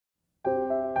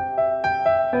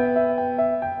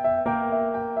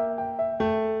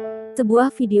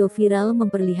Sebuah video viral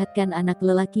memperlihatkan anak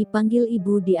lelaki panggil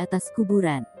ibu di atas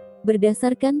kuburan.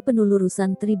 Berdasarkan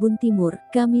penulurusan Tribun Timur,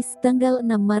 Kamis tanggal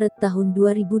 6 Maret tahun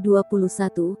 2021,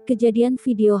 kejadian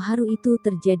video haru itu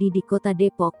terjadi di Kota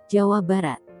Depok, Jawa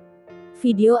Barat.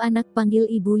 Video anak panggil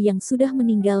ibu yang sudah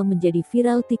meninggal menjadi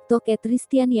viral Tik Tok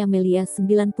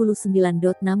 @Ristiani-Amelia99.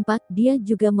 Nampak dia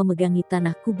juga memegangi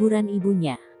tanah kuburan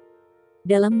ibunya.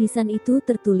 Dalam nisan itu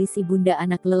tertulis ibunda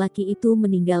anak lelaki itu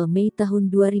meninggal Mei tahun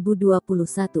 2021.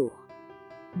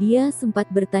 Dia sempat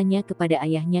bertanya kepada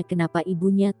ayahnya kenapa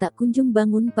ibunya tak kunjung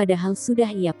bangun padahal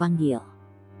sudah ia panggil.